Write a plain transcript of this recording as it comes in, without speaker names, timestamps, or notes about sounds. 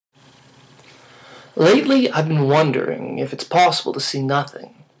Lately, I've been wondering if it's possible to see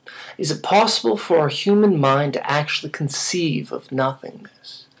nothing. Is it possible for our human mind to actually conceive of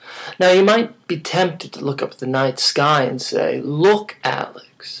nothingness? Now, you might be tempted to look up at the night sky and say, "Look,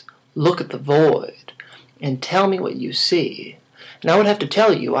 Alex, look at the void, and tell me what you see." And I would have to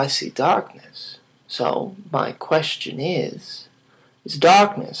tell you I see darkness. So, my question is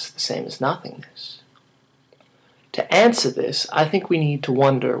darkness the same as nothingness? To answer this, I think we need to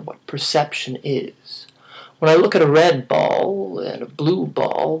wonder what perception is. When I look at a red ball and a blue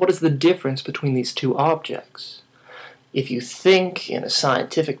ball, what is the difference between these two objects? If you think in a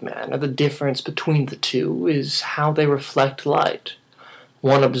scientific manner, the difference between the two is how they reflect light.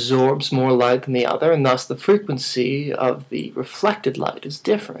 One absorbs more light than the other, and thus the frequency of the reflected light is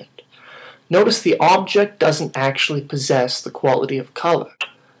different. Notice the object doesn't actually possess the quality of color.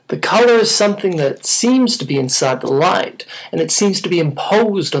 The color is something that seems to be inside the light, and it seems to be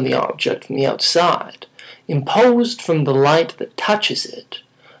imposed on the object from the outside, imposed from the light that touches it.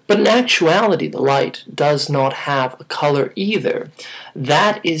 But in actuality, the light does not have a color either.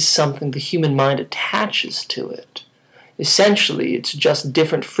 That is something the human mind attaches to it. Essentially, it's just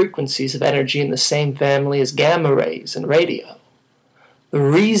different frequencies of energy in the same family as gamma rays and radio. The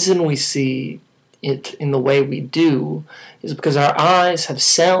reason we see it in the way we do is because our eyes have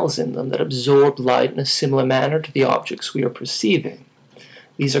cells in them that absorb light in a similar manner to the objects we are perceiving.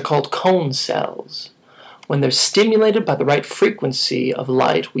 These are called cone cells. When they're stimulated by the right frequency of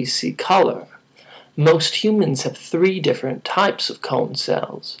light, we see color. Most humans have 3 different types of cone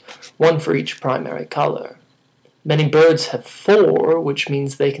cells, one for each primary color. Many birds have 4, which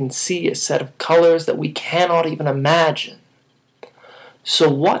means they can see a set of colors that we cannot even imagine. So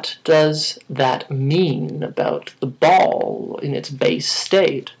what does that mean about the ball in its base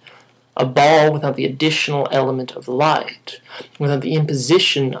state? A ball without the additional element of light, without the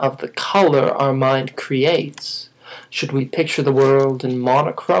imposition of the color our mind creates. Should we picture the world in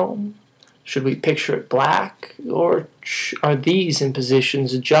monochrome? Should we picture it black? Or are these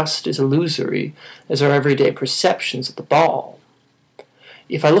impositions just as illusory as our everyday perceptions of the ball?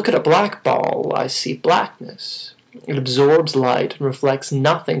 If I look at a black ball, I see blackness. It absorbs light and reflects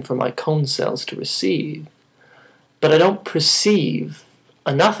nothing for my cone cells to receive. But I don't perceive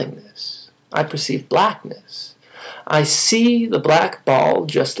a nothingness. I perceive blackness. I see the black ball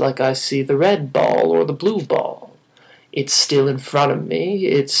just like I see the red ball or the blue ball. It's still in front of me.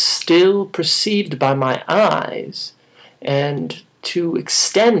 It's still perceived by my eyes. And to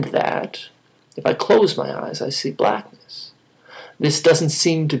extend that, if I close my eyes, I see blackness. This doesn't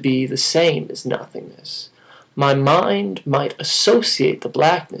seem to be the same as nothingness. My mind might associate the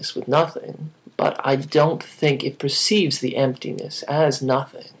blackness with nothing, but I don't think it perceives the emptiness as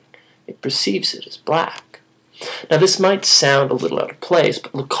nothing. It perceives it as black. Now this might sound a little out of place,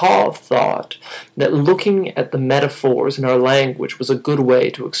 but Lacan thought that looking at the metaphors in our language was a good way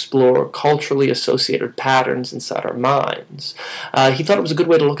to explore culturally associated patterns inside our minds. He thought it was a good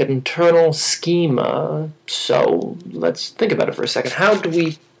way to look at internal schema, so let's think about it for a second. How do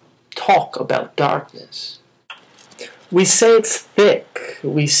we talk about darkness? We say it's thick.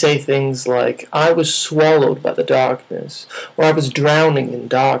 We say things like, "I was swallowed by the darkness," or "I was drowning in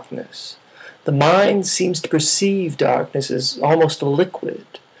darkness." The mind seems to perceive darkness as almost a liquid,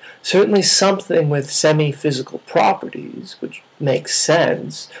 certainly something with semi-physical properties, which makes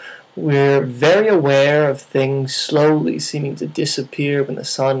sense. We're very aware of things slowly seeming to disappear when the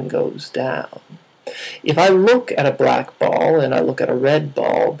sun goes down. If I look at a black ball and I look at a red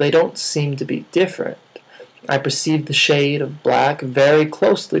ball, they don't seem to be different. I perceive the shade of black very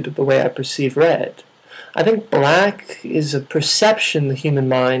closely to the way I perceive red. I think black is a perception the human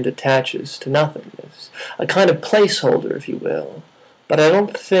mind attaches to nothingness, a kind of placeholder, if you will, but I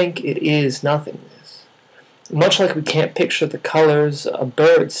don't think it is nothingness. Much like we can't picture the colors a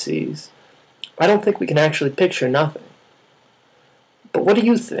bird sees, I don't think we can actually picture nothing. But what do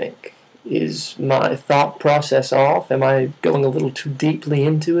you think? Is my thought process off? Am I going a little too deeply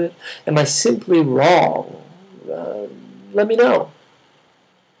into it? Am I simply wrong? Let me know.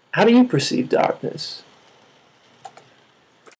 How do you perceive darkness?